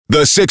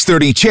The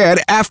 6:30 CHED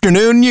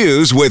Afternoon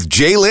News with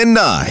Jaylen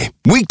Nye.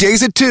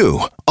 Weekdays at 2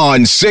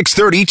 on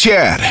 6:30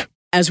 CHED.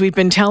 As we've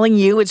been telling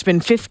you, it's been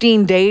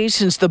 15 days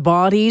since the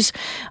bodies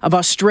of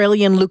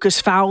Australian Lucas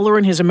Fowler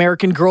and his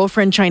American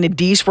girlfriend China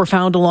Deese were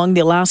found along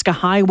the Alaska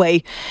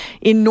Highway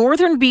in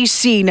northern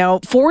BC. Now,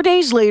 4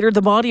 days later,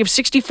 the body of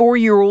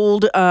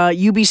 64-year-old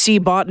UBC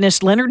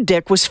botanist Leonard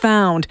Dick was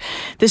found.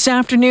 This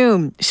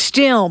afternoon,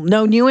 still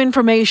no new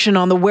information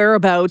on the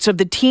whereabouts of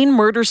the teen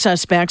murder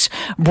suspects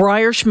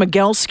Briar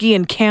Schmigelski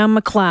and Cam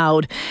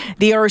McLeod.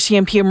 The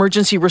RCMP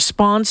Emergency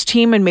Response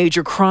Team and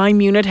Major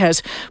Crime Unit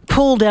has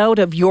pulled out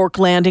of York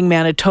Landing,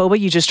 Manitoba.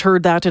 You just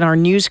heard that in our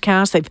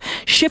newscast. They've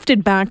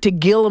shifted back to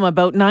Gillam,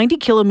 about 90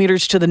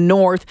 kilometers to the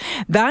north.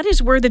 That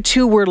is where the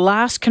two were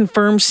last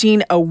confirmed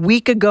seen a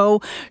week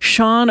ago.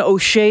 Sean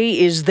O'Shea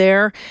is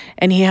there,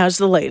 and he has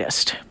the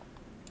latest.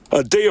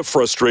 A day of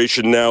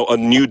frustration now, a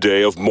new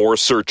day of more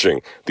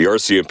searching. The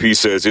RCMP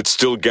says it's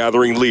still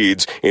gathering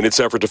leads in its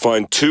effort to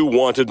find two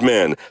wanted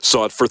men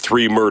sought for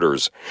 3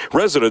 murders.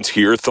 Residents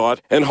here thought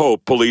and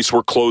hoped police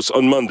were close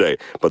on Monday,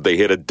 but they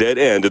hit a dead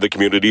end in the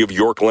community of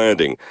York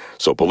Landing.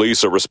 So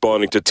police are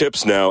responding to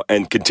tips now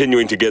and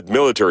continuing to get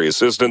military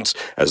assistance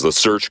as the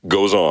search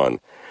goes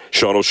on.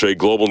 Sean O'Shea,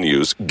 Global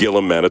News,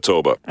 Gillam,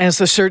 Manitoba. As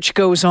the search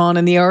goes on,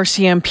 and the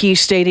RCMP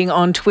stating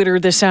on Twitter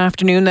this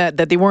afternoon that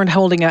they weren't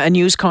holding a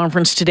news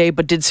conference today,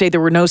 but did say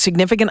there were no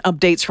significant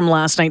updates from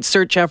last night's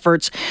search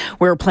efforts.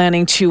 We're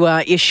planning to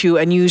issue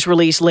a news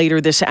release later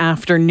this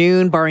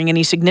afternoon. Barring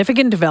any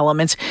significant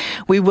developments,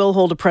 we will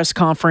hold a press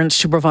conference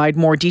to provide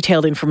more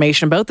detailed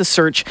information about the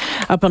search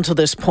up until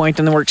this point,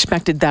 and then we're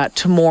expected that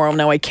tomorrow.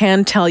 Now, I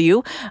can tell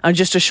you,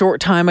 just a short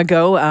time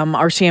ago,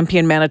 RCMP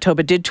in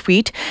Manitoba did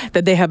tweet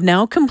that they have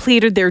now completed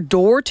their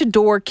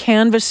door-to-door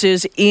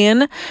canvasses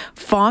in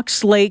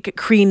Fox Lake,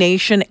 Cree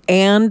Nation,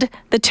 and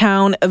the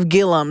town of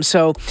Gillam.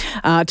 So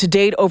to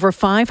date, over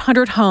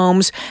 500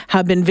 homes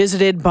have been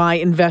visited by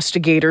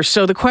investigators.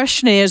 So the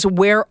question is,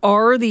 where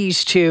are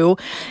these two,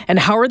 and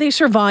how are they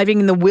surviving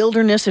in the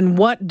wilderness, and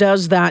what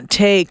does that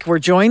take? We're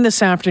joined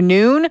this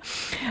afternoon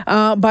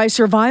by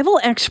survival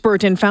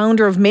expert and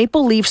founder of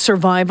Maple Leaf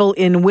Survival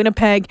in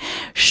Winnipeg,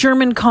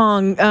 Sherman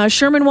Kong.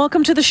 Sherman,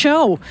 welcome to the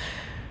show.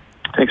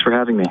 Thanks for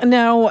having me.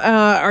 Now,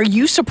 are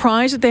you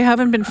surprised that they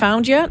haven't been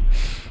found yet?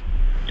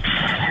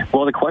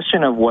 Well, the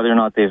question of whether or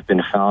not they've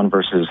been found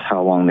versus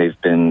how long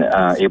they've been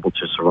able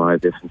to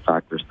survive, if in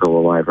fact they're still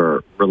alive,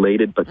 are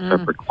related but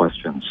separate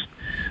questions.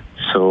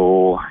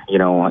 So,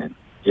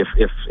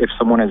 if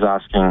someone is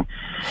asking,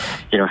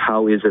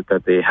 how is it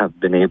that they have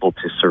been able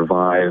to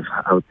survive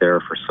out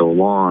there for so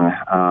long,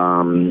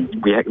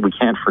 we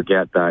can't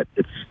forget that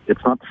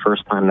it's not the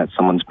first time that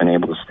someone's been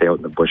able to stay out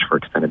in the bush for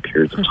extended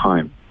periods of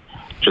time.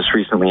 Just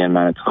recently in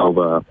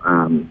Manitoba,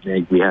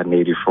 we had an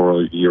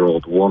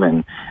 84-year-old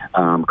woman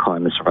caught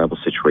in the survival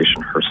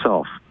situation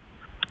herself.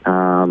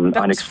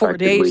 That was 4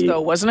 days, though,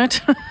 wasn't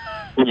it?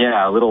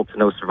 Yeah, little to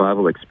no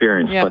survival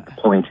experience. Yeah. But the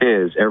point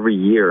is, every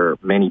year,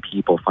 many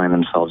people find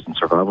themselves in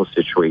survival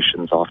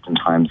situations,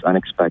 oftentimes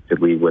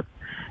unexpectedly, with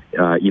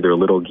either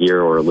little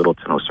gear or little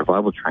to no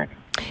survival training.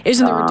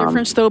 Isn't there a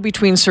difference, though,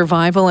 between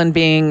survival and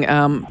being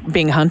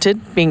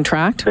hunted, being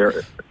tracked?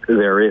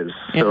 There is.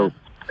 Yeah.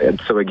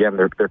 So again,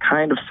 they're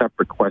kind of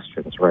separate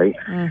questions, right?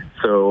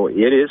 So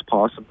it is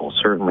possible,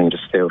 certainly, to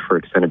stay out for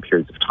extended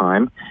periods of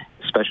time,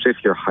 especially if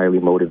you're highly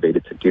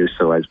motivated to do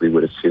so, as we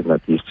would assume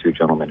that these two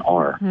gentlemen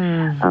are.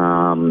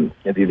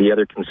 The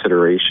other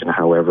consideration,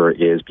 however,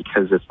 is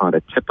because it's not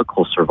a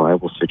typical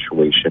survival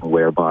situation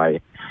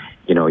whereby,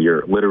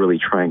 you're literally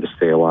trying to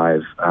stay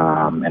alive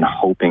and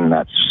hoping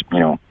that,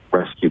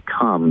 rescue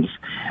comes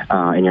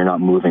and you're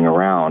not moving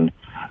around,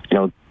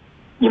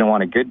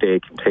 on a good day,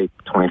 it can take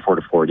 24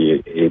 to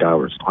 48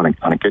 hours on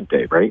a good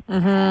day, right?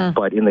 Mm-hmm.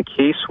 But in the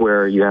case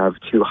where you have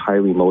two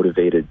highly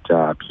motivated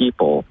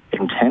people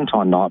intent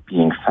on not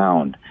being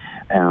found,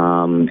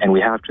 and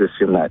we have to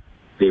assume that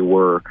they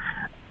were,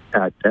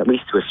 at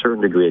least to a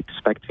certain degree,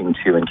 expecting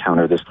to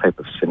encounter this type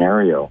of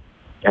scenario.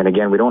 And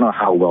again, we don't know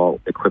how well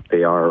equipped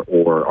they are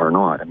or are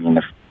not. I mean,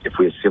 if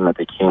we assume that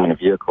they came in a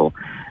vehicle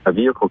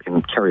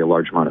can carry a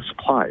large amount of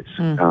supplies,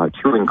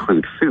 to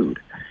include food.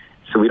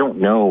 So we don't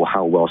know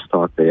how well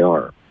stocked they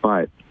are,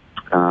 but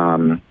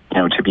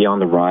to be on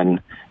the run,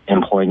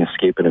 employing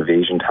escape and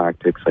evasion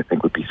tactics, I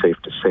think would be safe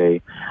to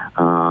say.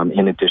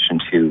 In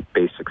addition to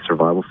basic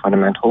survival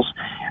fundamentals,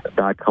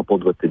 that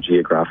coupled with the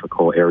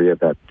geographical area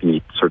that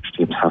the search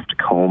teams have to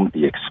comb,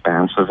 the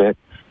expanse of it,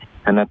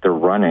 and that they're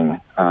running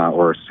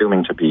or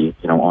assuming to be,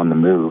 on the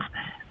move.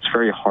 It's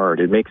very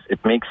hard. It makes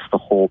the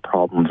whole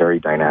problem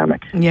very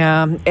dynamic.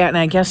 Yeah, and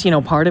I guess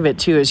part of it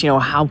too is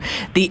how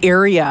the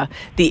area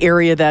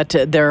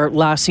that they're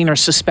last seen or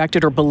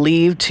suspected or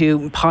believed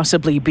to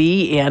possibly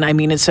be in. I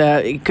mean,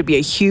 it could be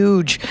a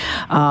huge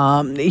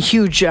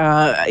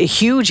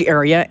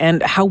area,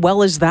 and how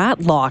well is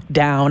that locked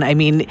down? I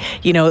mean,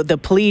 the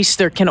police.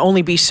 There can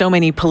only be so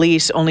many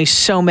police, only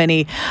so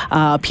many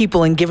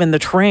people, and given the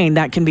terrain,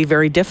 that can be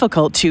very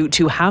difficult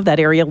to have that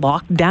area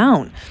locked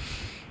down.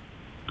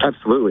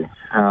 Absolutely.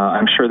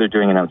 I'm sure they're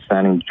doing an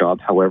outstanding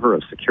job, however,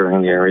 of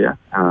securing the area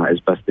as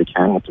best they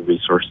can with the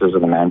resources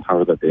and the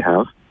manpower that they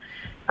have.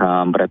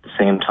 But at the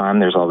same time,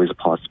 there's always a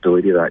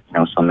possibility that,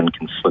 someone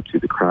can slip through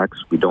the cracks.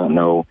 We don't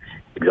know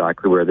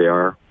exactly where they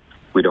are.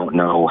 We don't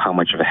know how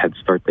much of a head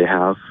start they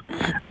have.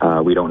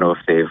 We don't know if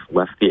they've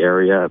left the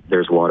area.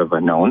 There's a lot of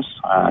unknowns,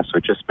 so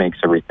it just makes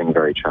everything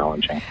very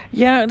challenging.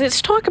 Yeah,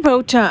 let's talk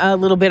about a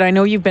little bit. I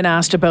know you've been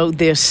asked about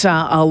this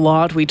a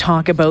lot. We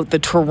talk about the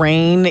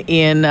terrain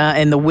in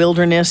the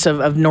wilderness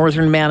of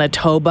northern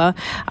Manitoba.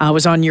 I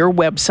was on your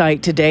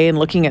website today and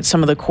looking at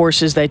some of the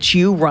courses that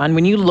you run.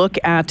 When you look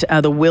at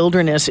the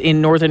wilderness in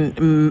northern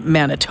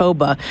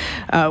Manitoba,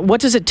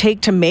 what does it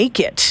take to make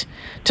it,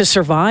 to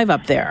survive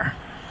up there?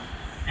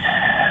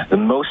 The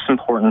most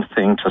important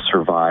thing to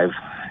survive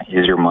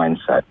is your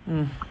mindset.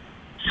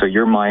 So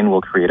your mind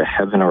will create a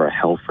heaven or a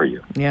hell for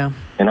you. Yeah.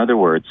 In other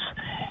words,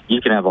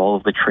 you can have all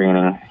of the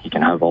training, you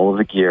can have all of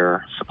the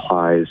gear,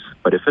 supplies,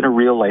 but if in a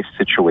real-life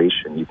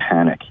situation you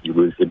panic, you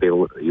lose the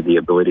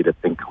ability to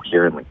think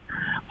coherently,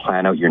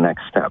 plan out your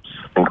next steps,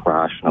 think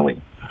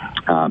rationally,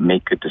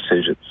 make good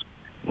decisions,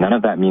 none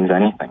of that means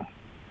anything.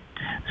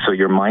 So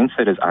your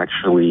mindset is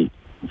actually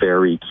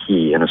very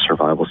key in a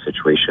survival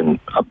situation,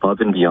 above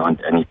and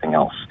beyond anything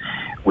else,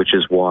 which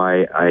is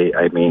why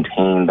I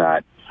maintain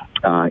that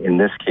in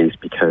this case,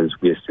 because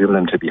we assume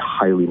them to be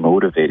highly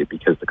motivated,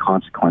 because the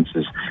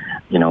consequences,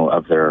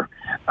 of their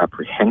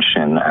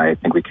apprehension, I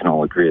think we can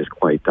all agree, is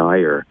quite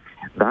dire.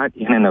 That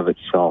in and of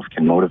itself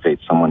can motivate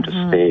someone to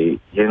stay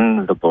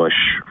in the bush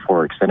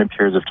for extended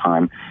periods of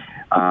time.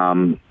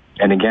 And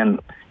again,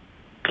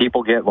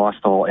 people get lost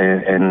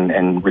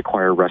and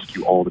require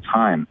rescue all the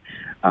time.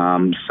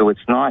 So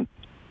it's not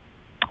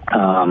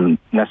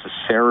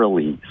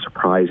necessarily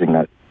surprising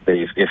that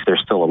if they're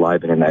still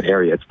alive and in that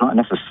area, it's not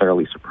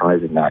necessarily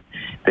surprising that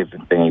they've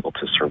been able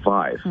to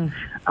survive.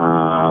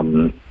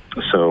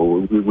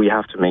 So we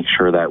have to make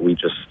sure that we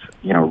just,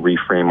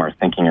 reframe our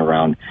thinking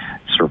around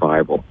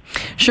survival.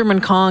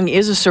 Sherman Kong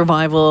is a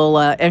survival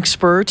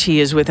expert. He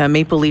is with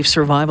Maple Leaf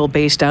Survival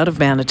based out of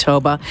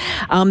Manitoba.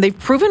 They've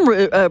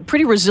proven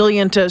pretty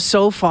resilient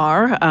so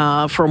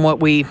far from what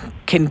we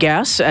can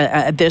guess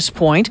at this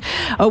point.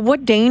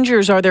 What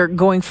dangers are there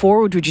going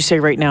forward, would you say,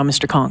 right now,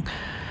 Mr. Kong?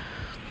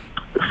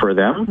 For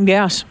them?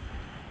 Yes.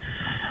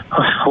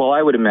 Well,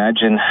 I would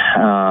imagine,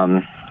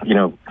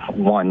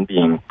 one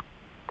being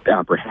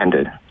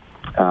apprehended.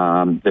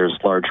 There's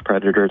large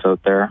predators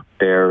out there,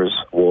 bears,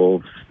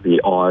 wolves,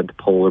 the odd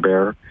polar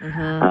bear.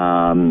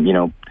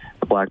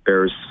 The black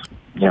bears,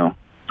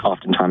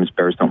 oftentimes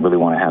bears don't really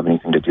want to have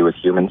anything to do with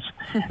humans.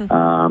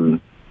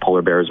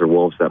 Polar bears or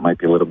wolves, that might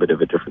be a little bit of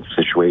a different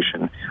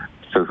situation.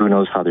 So who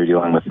knows how they're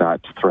dealing with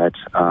that threat.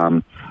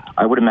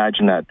 I would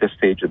imagine that at this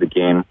stage of the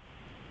game,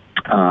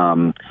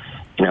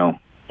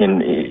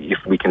 if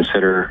we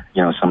consider,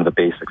 some of the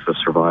basics of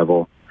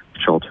survival,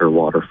 shelter,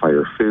 water,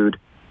 fire, food,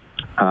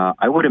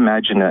 I would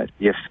imagine that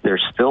if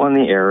they're still in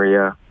the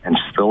area and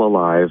still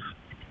alive,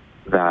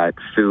 that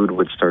food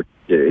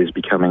is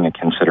becoming a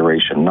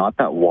consideration. Not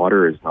that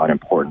water is not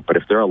important, but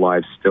if they're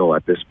alive still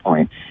at this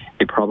point,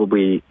 they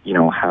probably,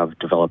 have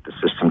developed a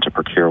system to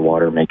procure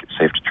water, make it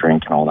safe to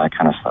drink and all that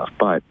kind of stuff.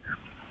 But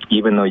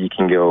even though you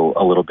can go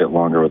a little bit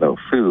longer without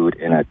food,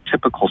 in a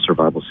typical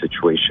survival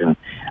situation,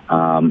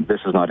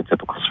 this is not a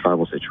typical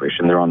survival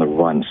situation. They're on the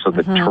run. So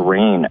the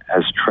terrain,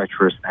 as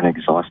treacherous and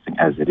exhausting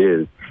as it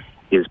is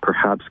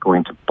perhaps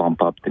going to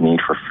bump up the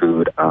need for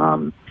food,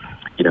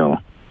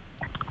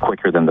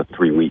 quicker than the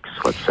 3 weeks,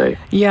 let's say.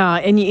 Yeah,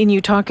 and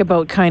you talk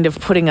about kind of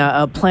putting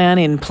a plan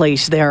in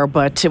place there,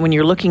 but when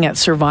you're looking at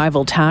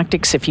survival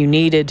tactics, if you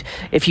needed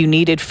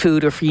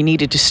food or if you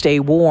needed to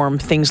stay warm,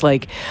 things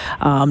like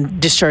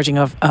discharging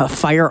a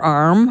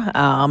firearm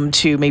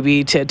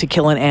to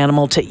kill an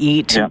animal to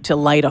eat, to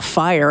light a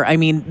fire. I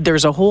mean,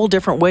 there's a whole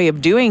different way of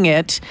doing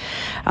it.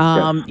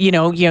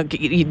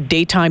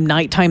 Daytime,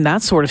 nighttime,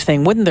 that sort of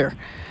thing, wouldn't there?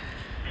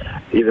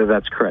 Either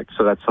that's correct.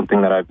 So that's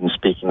something that I've been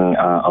speaking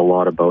a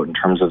lot about in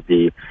terms of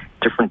the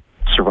different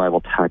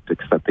survival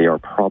tactics that they are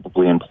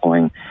probably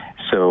employing.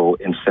 So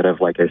instead of,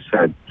 like I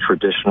said,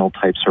 traditional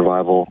type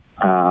survival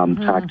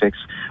tactics,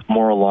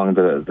 more along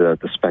the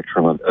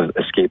spectrum of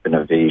escape and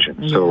evasion.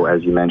 Yeah. So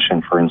as you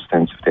mentioned, for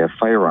instance, if they have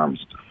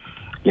firearms,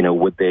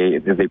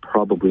 they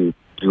probably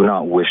do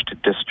not wish to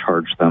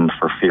discharge them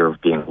for fear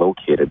of being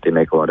located. They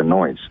make a lot of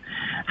noise.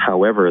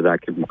 However,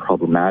 that could be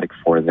problematic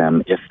for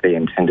them if they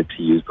intended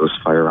to use those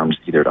firearms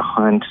either to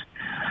hunt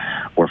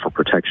or for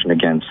protection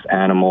against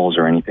animals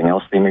or anything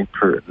else they may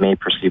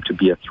perceive to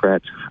be a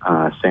threat.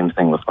 Same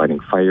thing with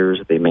lighting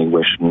fires. They may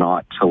wish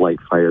not to light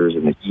fires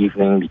in the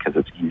evening because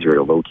it's easier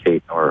to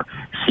locate or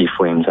see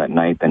flames at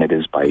night than it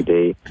is by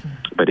day.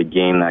 But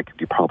again, that could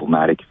be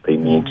problematic if they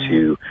need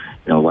to,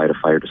 light a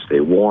fire to stay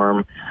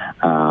warm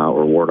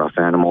or ward off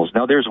animals.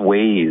 Now, there's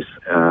ways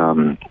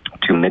to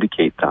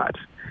mitigate that,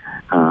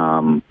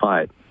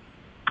 but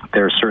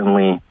there are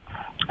certainly,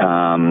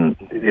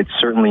 it's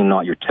certainly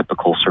not your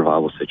typical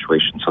survival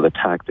situation. So the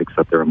tactics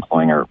that they're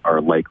employing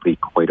are likely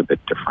quite a bit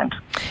different.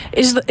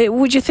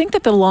 Would you think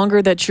that the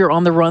longer that you're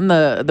on the run,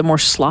 the more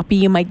sloppy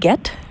you might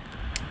get?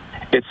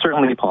 It's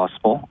certainly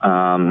possible,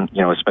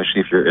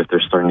 especially if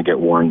they're starting to get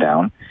worn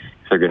down,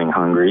 if they're getting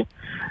hungry.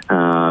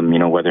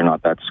 Whether or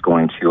not that's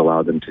going to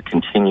allow them to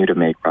continue to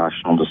make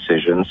rational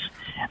decisions.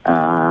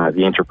 The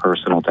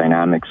interpersonal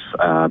dynamics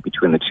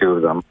between the two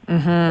of them,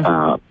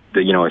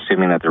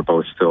 assuming that they're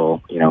both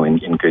still,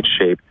 in good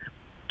shape,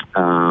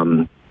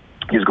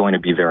 is going to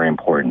be very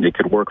important. It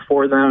could work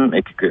for them.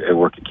 It could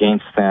work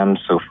against them.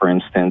 So, for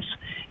instance,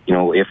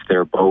 if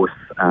they're both,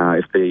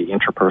 if the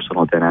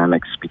interpersonal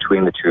dynamics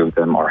between the two of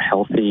them are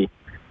healthy,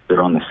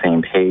 they're on the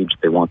same page,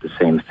 they want the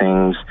same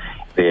things,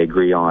 they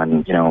agree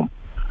on,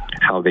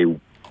 how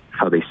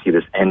they see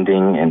this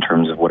ending in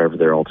terms of whatever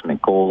their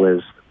ultimate goal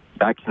is,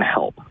 that can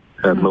help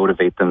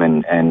motivate them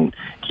and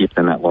keep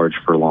them at large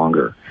for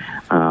longer.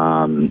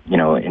 In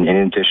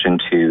addition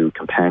to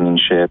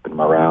companionship and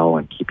morale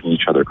and keeping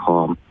each other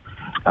calm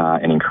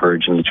and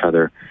encouraging each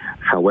other.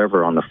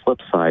 However, on the flip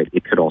side,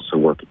 it could also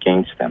work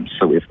against them.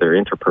 So if their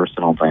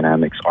interpersonal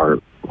dynamics are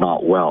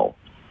not well,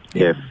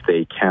 if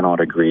they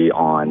cannot agree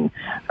on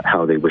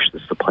how they wish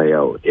this to play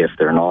out, if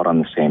they're not on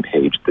the same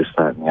page, this,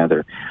 that, and the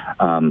other,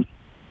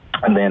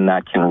 and then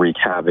that can wreak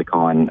havoc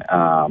on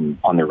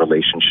their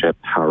relationship,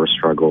 power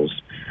struggles,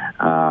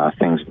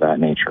 things of that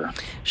nature.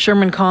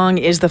 Sherman Kong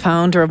is the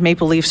founder of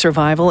Maple Leaf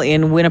Survival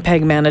in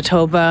Winnipeg,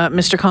 Manitoba.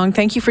 Mr. Kong,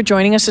 thank you for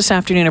joining us this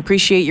afternoon.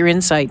 Appreciate your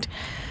insight.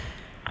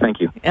 Thank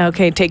you.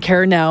 Okay, take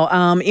care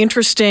now.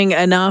 Interesting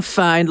enough,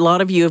 a lot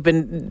of you have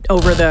been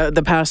over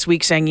the past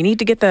week saying you need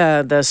to get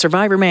the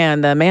Survivor Man,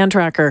 the Man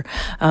Tracker,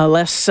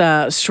 Les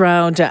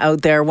Stroud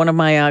out there. One of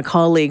my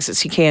colleagues at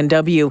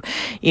CKNW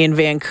in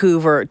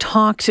Vancouver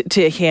talked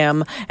to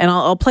him, and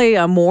I'll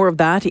play more of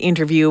that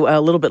interview a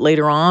little bit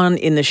later on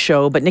in the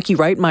show. But Nikki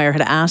Reitmeyer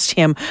had asked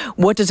him,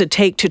 what does it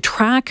take to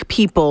track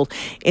people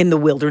in the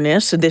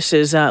wilderness? This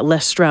is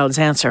Les Stroud's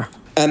answer.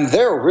 And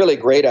they're really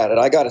great at it.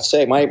 I got to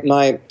say, my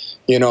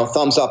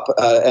thumbs up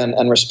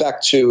and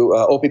respect to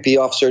OPP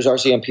officers,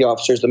 RCMP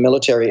officers, the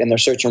military, and their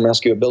search and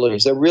rescue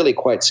abilities. They're really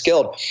quite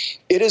skilled.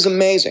 It is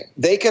amazing.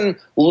 They can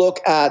look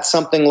at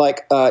something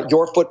like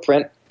your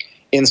footprint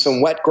in some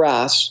wet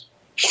grass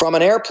from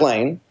an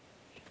airplane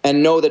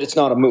and know that it's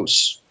not a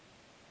moose.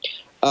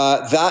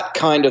 That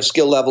kind of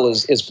skill level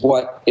is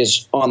what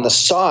is on the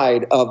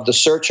side of the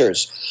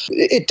searchers.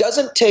 It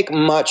doesn't take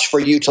much for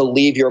you to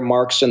leave your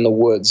marks in the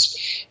woods.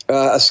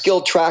 A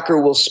skilled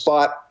tracker will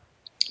spot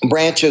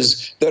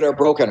branches that are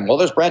broken. Well,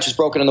 there's branches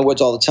broken in the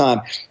woods all the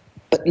time,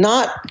 but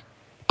not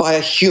by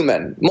a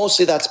human.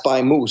 Mostly that's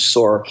by moose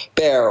or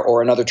bear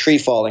or another tree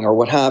falling or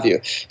what have you.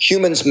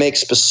 Humans make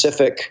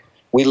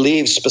we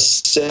leave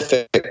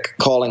specific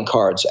calling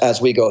cards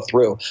as we go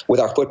through with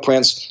our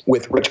footprints,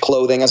 with rich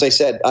clothing. As I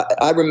said,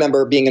 I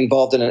remember being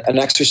involved in an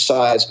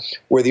exercise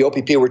where the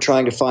OPP were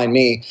trying to find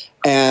me,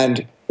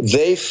 and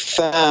they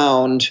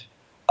found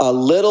a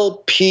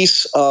little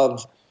piece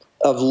of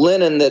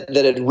linen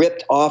that had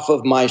ripped off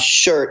of my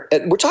shirt.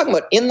 And we're talking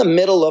about in the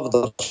middle of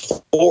the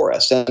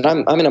forest, and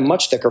I'm in a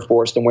much thicker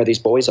forest than where these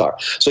boys are.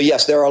 So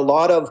yes, there are a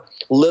lot of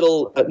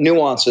little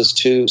nuances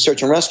to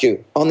search and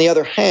rescue. On the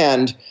other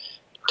hand,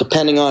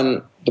 depending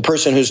on the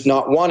person who's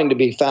not wanting to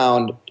be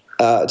found,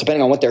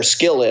 depending on what their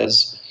skill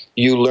is,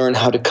 you learn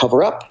how to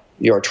cover up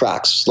your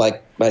tracks.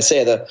 Like I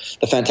say, the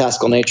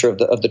fantastical nature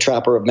of the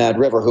trapper of Mad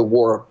River who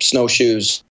wore snowshoes